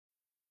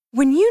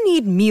When you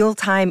need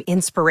mealtime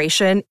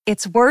inspiration,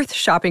 it's worth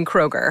shopping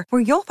Kroger,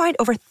 where you'll find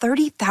over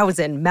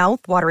 30,000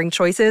 mouth-watering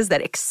choices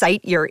that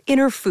excite your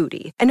inner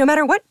foodie. And no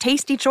matter what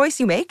tasty choice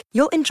you make,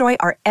 you'll enjoy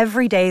our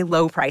everyday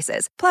low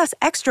prices, plus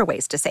extra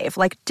ways to save,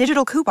 like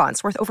digital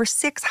coupons worth over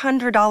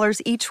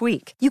 $600 each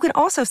week. You can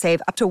also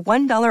save up to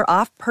 $1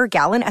 off per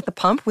gallon at the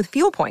pump with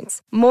fuel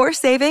points. More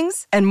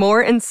savings and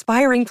more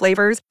inspiring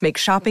flavors make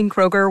shopping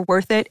Kroger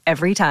worth it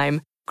every time.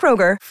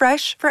 Kroger,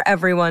 fresh for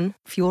everyone.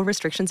 Fuel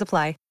restrictions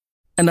apply.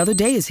 Another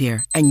day is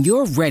here, and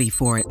you're ready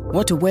for it.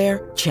 What to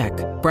wear? Check.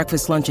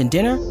 Breakfast, lunch, and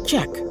dinner?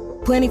 Check.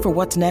 Planning for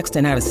what's next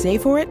and how to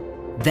save for it?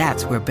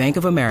 That's where Bank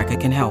of America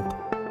can help.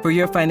 For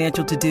your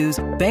financial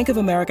to-dos, Bank of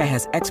America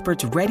has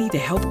experts ready to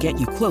help get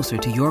you closer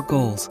to your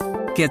goals.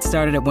 Get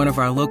started at one of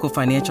our local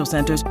financial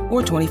centers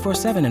or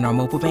 24/7 in our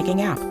mobile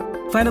banking app.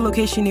 Find a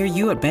location near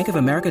you at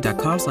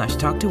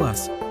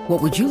bankofamerica.com/talktous. What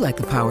would you like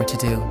the power to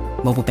do?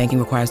 Mobile banking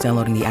requires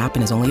downloading the app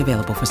and is only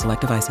available for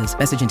select devices.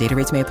 Message and data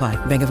rates may apply.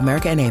 Bank of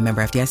America N.A.,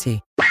 member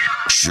FDIC.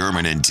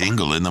 Sherman and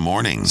Tingle in the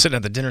morning. Sitting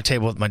at the dinner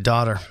table with my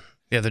daughter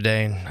the other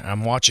day, and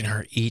I'm watching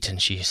her eat,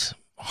 and she's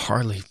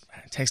hardly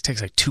takes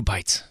like 2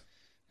 bites,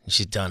 and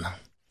she's done. I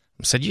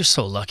said, "You're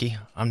so lucky.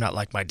 I'm not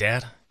like my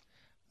dad.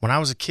 When I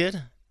was a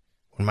kid,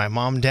 when my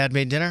mom and dad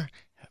made dinner,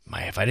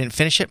 if I didn't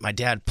finish it, my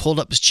dad pulled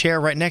up his chair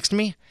right next to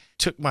me,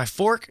 took my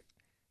fork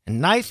and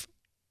knife,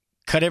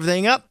 cut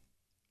everything up,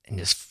 and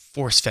just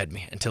force-fed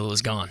me until it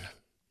was gone.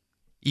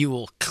 You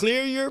will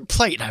clear your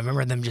plate." And I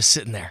remember them just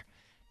sitting there,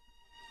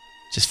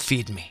 just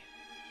feeding me.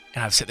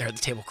 And I was sitting there at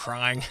the table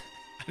crying.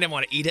 I didn't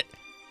want to eat it.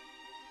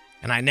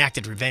 And I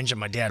enacted revenge on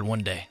my dad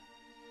one day.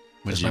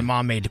 Because my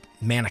mom made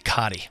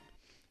manicotti.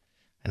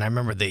 And I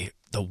remember the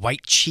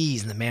white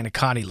cheese and the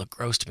manicotti looked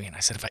gross to me. And I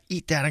said, if I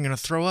eat that, I'm going to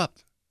throw up.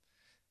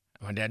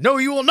 And my dad, "No,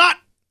 you will not."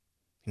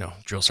 You know,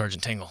 Drill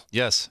Sergeant Tingle.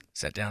 Yes.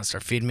 Sat down and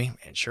started feeding me.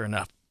 And sure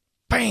enough,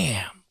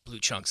 bam, blue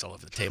chunks all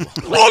over the table.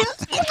 He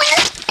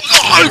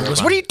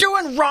goes, "What are you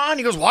doing, Ron?"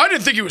 He goes, "Well, I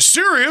didn't think he was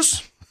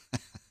serious."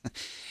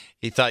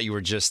 He thought you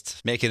were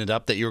just making it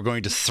up, that you were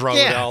going to throw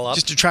it all up.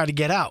 Just to try to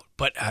get out.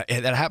 But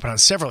that happened on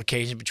several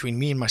occasions between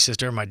me and my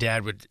sister. My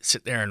dad would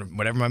sit there, and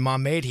whatever my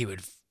mom made,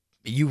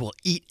 you will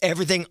eat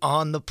everything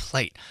on the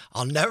plate.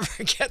 I'll never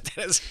forget that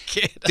as a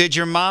kid. Did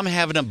your mom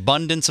have an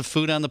abundance of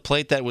food on the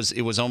plate that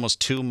was almost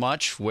too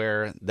much,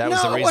 where that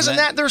was the reason? No, it wasn't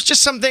that. There was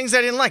just some things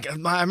I didn't like.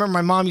 I remember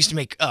my mom used to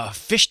make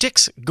fish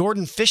sticks,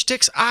 Gordon fish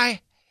sticks.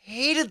 I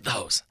hated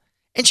those.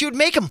 And she would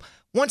make them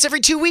once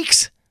every 2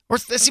 weeks. Or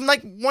it seemed like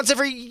once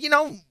every,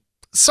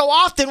 so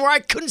often, where I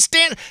couldn't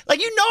stand.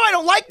 Like, I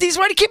don't like these.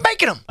 Why do you keep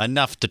making them?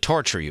 Enough to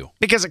torture you.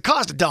 Because it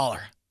cost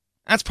 $1.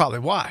 That's probably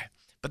why.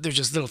 But there's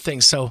just little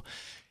things. So,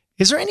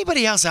 is there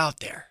anybody else out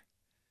there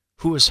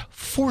who was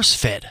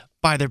force-fed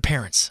by their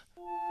parents?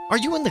 Are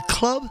you in the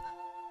club?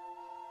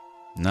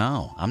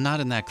 No, I'm not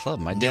in that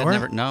club. My dad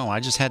never. No, I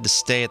just had to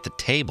stay at the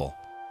table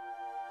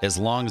as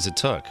long as it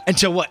took.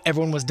 Until what?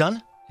 Everyone was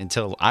done?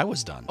 Until I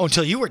was done. Oh,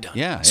 until you were done.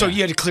 Yeah. So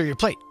you had to clear your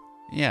plate.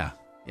 Yeah.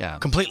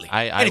 Completely.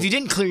 And if you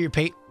didn't clear your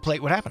plate,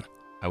 what happened?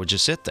 I would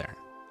just sit there.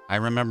 I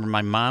remember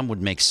my mom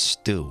would make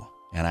stew,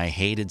 and I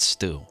hated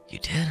stew. You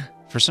did?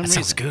 For some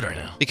reason. That sounds good right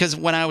now. Because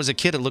when I was a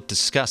kid, it looked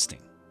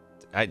disgusting.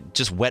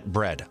 Just wet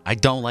bread. I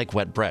don't like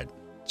wet bread.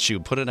 She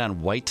would put it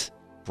on white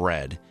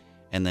bread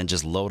and then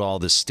just load all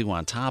this stew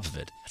on top of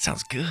it. That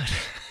sounds good.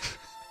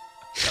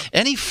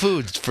 Any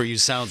food for you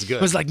sounds good.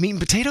 It was like meat and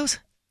potatoes?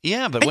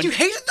 Yeah, but you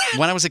hated that?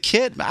 When I was a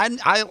kid,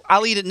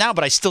 I'll eat it now,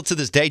 but I still to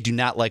this day do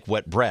not like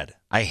wet bread.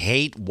 I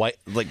hate wet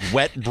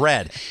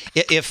bread.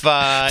 If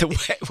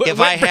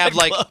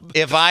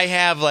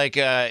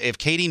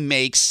Katie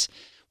makes,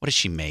 what does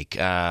she make?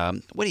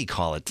 What do you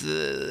call it?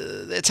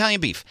 Italian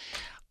beef.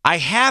 I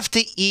have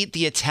to eat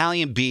the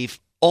Italian beef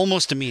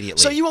almost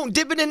immediately. So you won't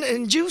dip it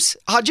in juice?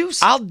 Hot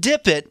juice? I'll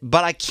dip it,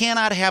 but I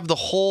cannot have the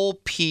whole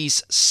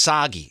piece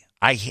soggy.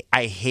 I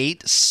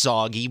hate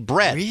soggy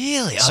bread.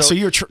 Really? So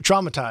you're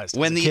traumatized.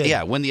 When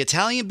the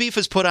Italian beef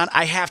is put on,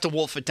 I have to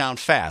wolf it down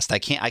fast. I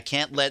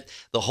can't let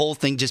the whole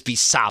thing just be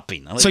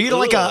sopping. So you don't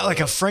like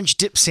a French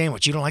dip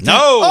sandwich? You don't like that?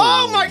 No.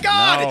 Oh my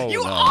God!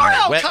 You are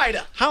Al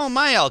Qaeda. How am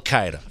I Al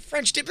Qaeda?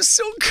 French dip is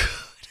so good.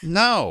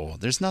 No,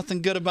 there's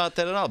nothing good about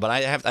that at all. But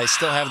I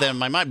still have that in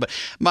my mind.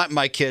 But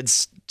my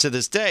kids to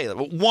this day,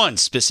 one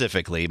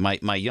specifically,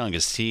 my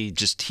youngest, he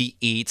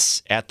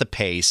eats at the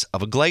pace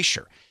of a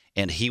glacier.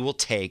 And he will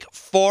take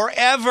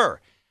forever.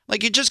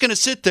 Like, you're just going to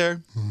sit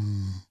there.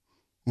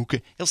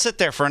 Okay. He'll sit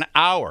there for an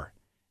hour.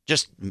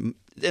 And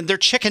they're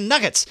chicken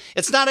nuggets.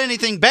 It's not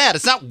anything bad.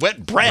 It's not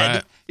wet bread.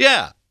 Right.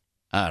 Yeah.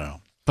 I don't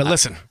know. But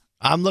listen,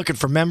 I'm looking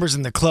for members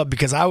in the club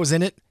because I was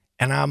in it,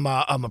 and I'm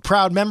a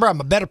proud member.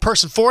 I'm a better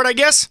person for it, I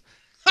guess.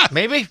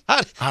 Maybe.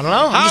 I don't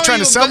know. I'm just trying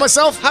to sell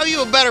myself. How are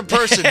you a better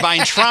person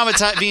being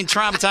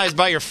traumatized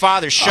by your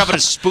father shoving a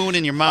spoon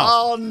in your mouth?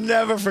 I'll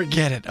never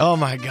forget it. Oh,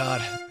 my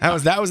God.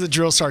 That was the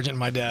drill sergeant and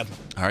my dad.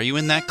 Are you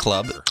in that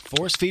club?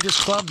 Force Feeders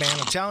Club, man.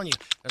 I'm telling you.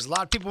 There's a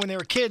lot of people when they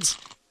were kids,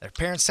 their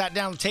parents sat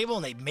down at the table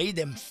and they made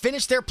them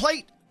finish their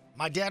plate.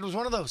 My dad was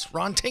one of those.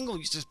 Ron Tingle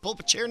used to pull up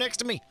a chair next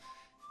to me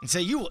and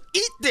say, "You will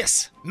eat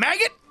this,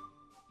 maggot."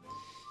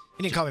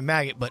 You didn't call me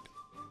maggot, but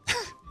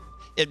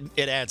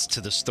It adds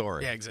to the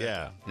story. Yeah, exactly.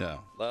 Yeah.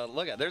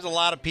 Look at there's a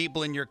lot of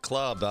people in your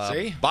club.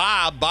 See?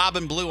 Bob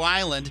in Blue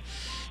Island.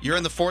 You're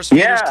in the Force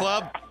Feeders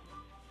Club?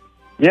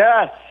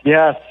 Yes.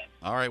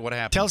 All right, what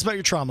happened? tell us about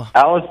your trauma.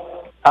 I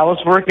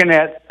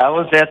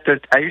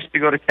used to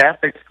go to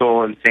Catholic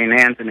school in St.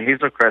 Anne's and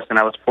Hazelcrest, and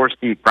I was forced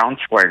to eat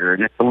Braunschweiger,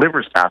 and it's a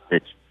liver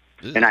sausage.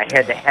 And I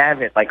had to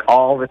have it, like,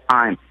 all the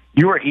time.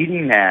 You were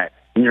eating that,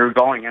 and you were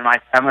going, and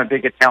I'm a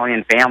big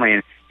Italian family,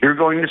 and you're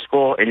going to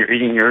school, and you're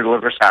eating your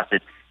liver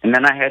sausage. And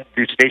then I had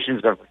to do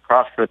stations of the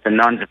cross with the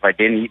nuns if I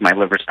didn't eat my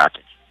liver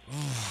sausage.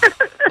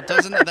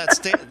 Doesn't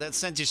that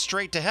sends you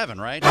straight to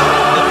heaven, right?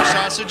 Liver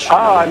sausage?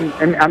 Oh,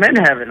 I'm in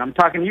heaven. I'm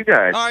talking to you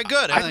guys. All right,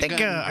 good. I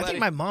think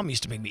my mom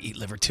used to make me eat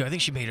liver, too. I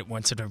think she made it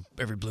once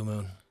every blue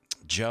moon.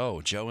 Joe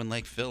in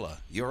Lake Villa.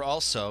 You're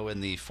also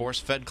in the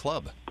Force Fed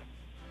Club.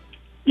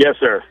 Yes,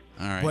 sir.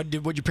 All right. What'd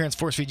your parents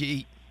force feed you to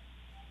eat?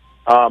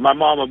 My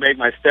mom would make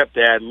my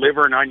stepdad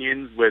liver and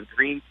onions with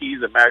green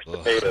peas and mashed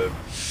potatoes.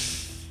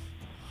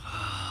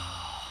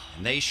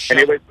 And they And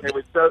shoved, it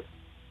was so.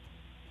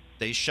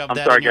 they shoved I'm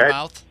that sorry, in your go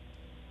ahead. mouth?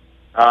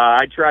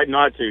 I tried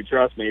not to.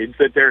 Trust me. He'd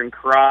sit there and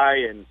cry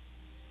and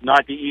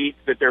not to eat,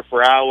 sit there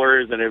for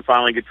hours, and then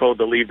finally get told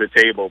to leave the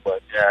table.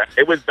 But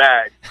it was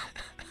bad.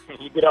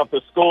 You get off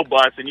the school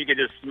bus and you could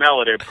just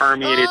smell it. It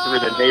permeated through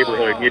the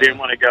neighborhood. You didn't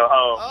want to go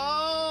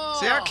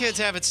home. See, our kids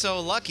have it so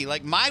lucky.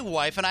 Like my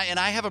wife, and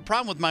I have a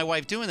problem with my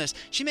wife doing this.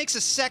 She makes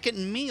a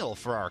second meal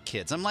for our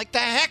kids. I'm like, the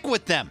heck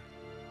with them.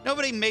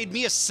 Nobody made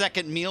me a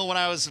second meal when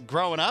I was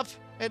growing up.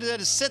 I had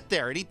to sit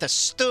there and eat the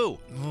stew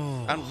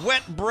on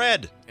wet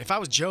bread. If I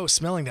was Joe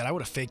smelling that, I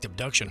would have faked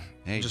abduction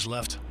Hey. and just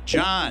left.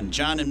 John in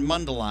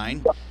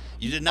Mundaline.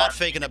 You did not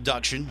fake an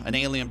abduction, an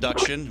alien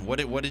abduction. What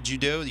did you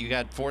do? You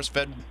got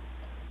force-fed?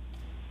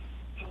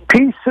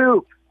 Pea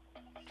soup.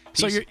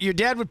 So your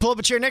dad would pull up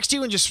a chair next to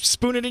you and just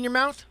spoon it in your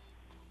mouth?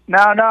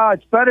 No,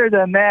 it's better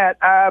than that.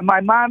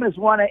 My mom is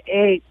one of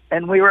 8,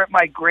 and we were at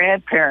my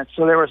grandparents',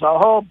 so there was a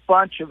whole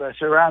bunch of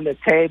us around the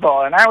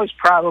table, and I was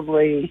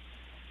probably,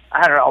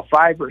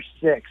 5 or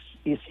 6.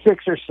 He's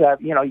 6 or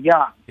 7,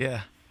 young.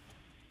 Yeah.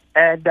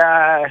 And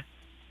I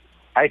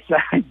said,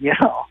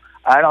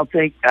 I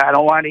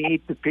don't want to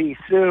eat the pea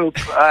soup.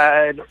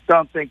 I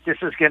don't think this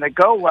is going to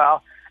go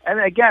well. And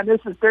again,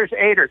 there's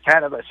 8 or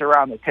 10 of us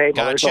around the table.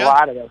 Gotcha. There's a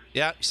lot of us.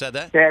 Yeah, you said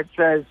that. Dad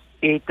says,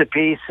 eat the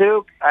pea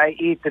soup. I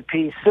eat the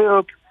pea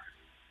soup.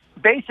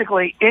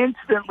 Basically,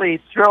 instantly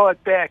throw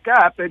it back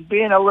up. And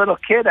being a little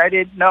kid, I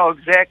didn't know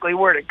exactly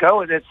where to go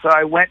with it, so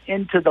I went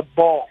into the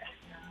bowl.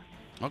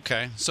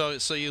 Okay, so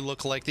you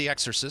look like the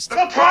Exorcist.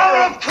 The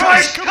power of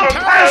Christ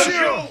compels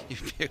you!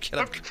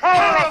 The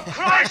Power of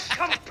Christ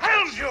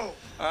compels you!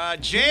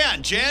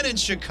 Jan in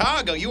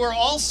Chicago, you are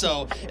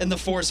also in the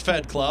Force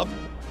Fed Club.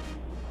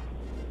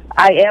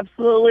 I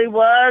absolutely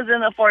was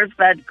in the Force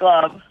Fed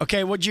Club.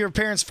 Okay, what'd your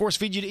parents force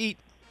feed you to eat?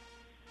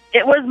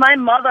 It was my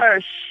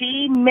mother.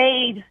 She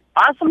made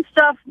awesome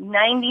stuff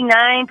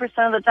 99%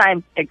 of the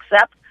time,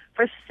 except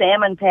for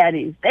salmon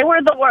patties. They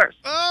were the worst.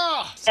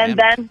 Oh, and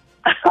then,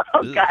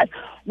 God,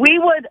 we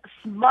would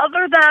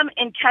smother them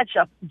in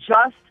ketchup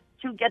just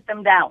to get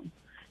them down.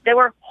 They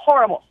were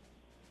horrible.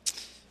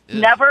 Ugh.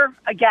 Never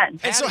again.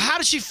 And so how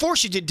did she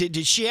force you?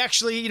 Did she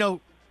actually,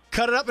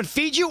 cut it up and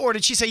feed you, or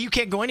did she say you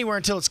can't go anywhere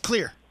until it's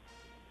clear?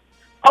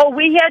 Oh,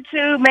 we had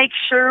to make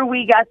sure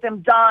we got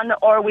them done,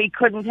 or we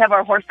couldn't have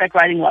our horseback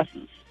riding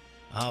lessons.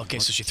 Oh, okay,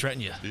 so she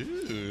threatened you.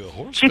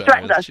 She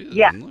threatened us,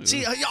 yeah.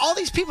 See, all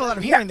these people that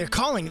I'm hearing, they're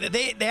calling,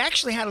 they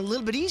actually had it a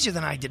little bit easier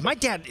than I did. My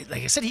dad,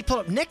 like I said, he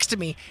pulled up next to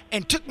me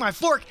and took my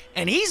fork,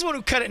 and he's the one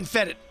who cut it and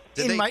fed it.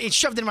 It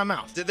shoved it in my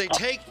mouth. Did they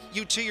take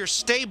you to your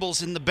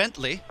stables in the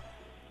Bentley?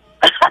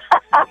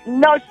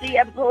 No, she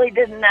absolutely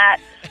did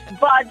not.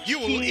 But you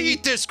will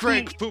eat this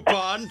Greg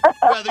Poupon,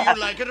 whether you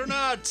like it or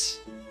not.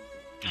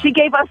 She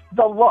gave us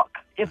the look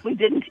if we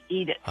didn't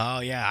eat it. Oh,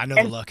 yeah, I know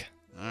the look.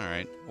 All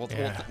right. Well,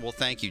 Yeah. well,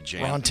 thank you,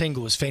 Jan. Ron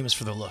Tingle was famous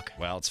for the look.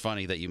 Well, it's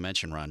funny that you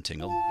mentioned Ron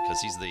Tingle because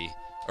he's the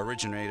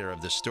originator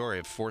of the story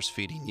of force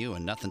feeding you,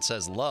 and nothing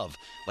says love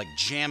like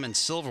jamming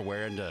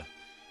silverware into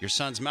your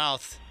son's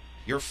mouth.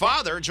 Your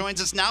father joins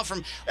us now from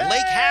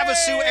Lake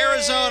Havasu,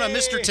 Arizona,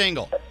 Mr.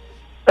 Tingle.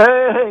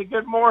 Hey,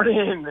 good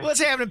morning. What's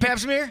happening, Pap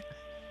Smear?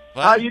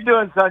 What? How you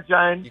doing,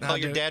 Sunshine? You call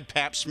your dad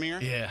Pap Smear?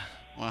 Yeah.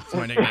 Well, That's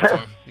my nickname for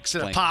him.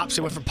 Instead of Pops,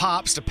 it went from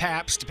Pops to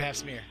Paps to Pap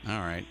Smear.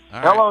 All right.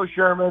 Hello,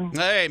 Sherman.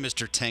 Hey,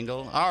 Mr.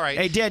 Tingle. All right.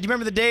 Hey, Dad, do you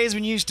remember the days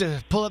when you used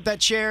to pull up that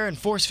chair and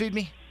force feed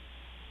me?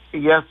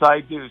 Yes,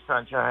 I do,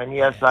 Sunshine.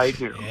 Yes, I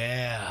do.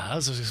 Yeah,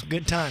 those were some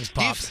good times,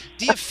 Pops.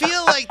 Do you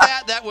feel like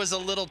that was a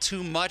little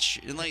too much?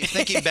 Like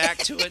thinking back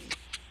to it.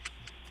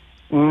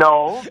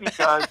 No,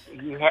 because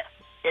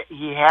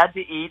he had to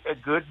eat a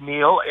good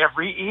meal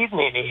every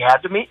evening. He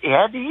had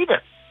to eat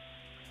it.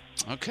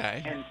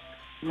 Okay. And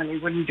when he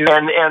wouldn't do it.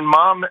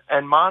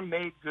 And mom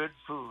made good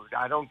food.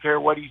 I don't care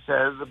what he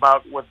says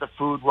about what the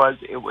food was.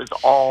 It was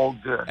all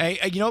good. Hey,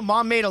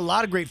 Mom made a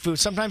lot of great food.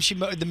 Sometimes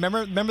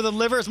remember the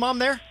liver? Is Mom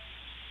there?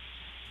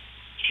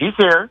 She's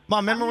here.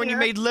 Mom, remember when you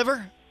made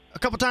liver a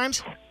couple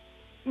times?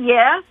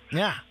 Yeah.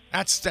 Yeah.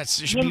 That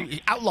should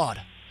be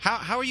outlawed.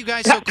 How are you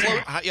guys so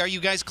close? Are you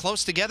guys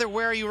close together?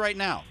 Where are you right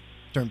now?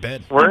 They're in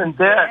bed. We're in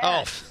bed.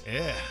 Oh,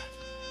 Yeah.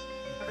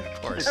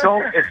 of course.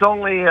 It's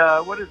only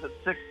what is it?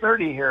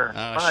 6:30 here.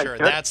 Oh, My sure.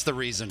 goodness. That's the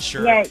reason.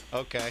 Sure. Yeah.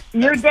 Okay.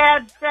 Your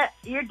dad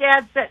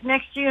sat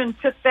next to you and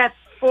took that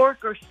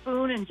fork or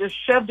spoon and just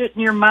shoved it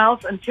in your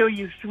mouth until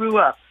you threw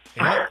up.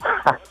 Yeah.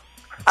 That's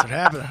what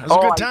happened. Those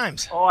are good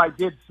times. I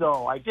did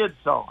so.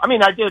 I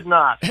mean, I did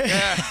not.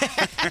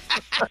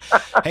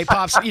 Hey,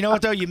 Pops, you know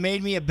what, though? You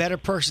made me a better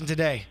person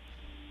today.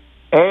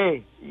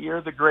 Hey,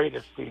 you're the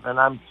greatest, Stephen.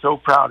 I'm so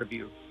proud of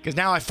you. Because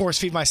now I force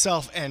feed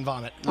myself and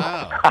vomit.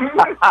 Oh.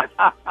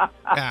 Yeah.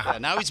 Yeah,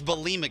 now he's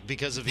bulimic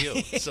because of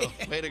you. So,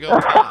 way to go,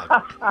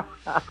 Todd.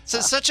 So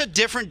it's such a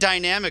different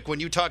dynamic when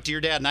you talk to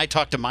your dad and I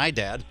talk to my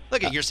dad.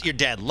 Look at your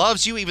dad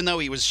loves you even though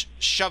he was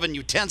shoving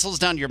utensils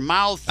down your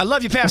mouth. I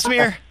love you, Pap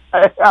Smear.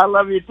 I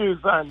love you too,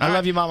 son. I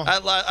love you, Mama.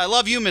 I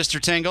love you, Mr.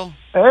 Tingle.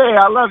 Hey,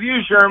 I love you,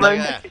 Sherman. Look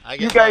at that.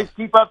 You guys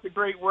keep up the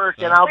great work,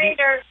 and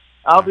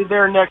I'll be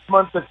there next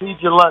month to feed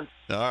you lunch.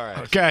 All right.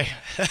 Okay.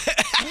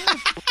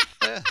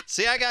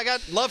 See, I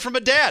got love from a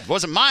dad.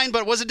 Wasn't mine, but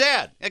it was a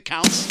dad. It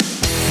counts.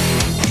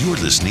 You're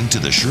listening to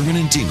the Sherman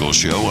and Tingle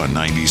Show on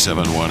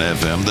 97.1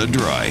 FM The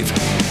Drive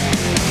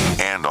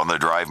and on the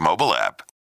Drive mobile app.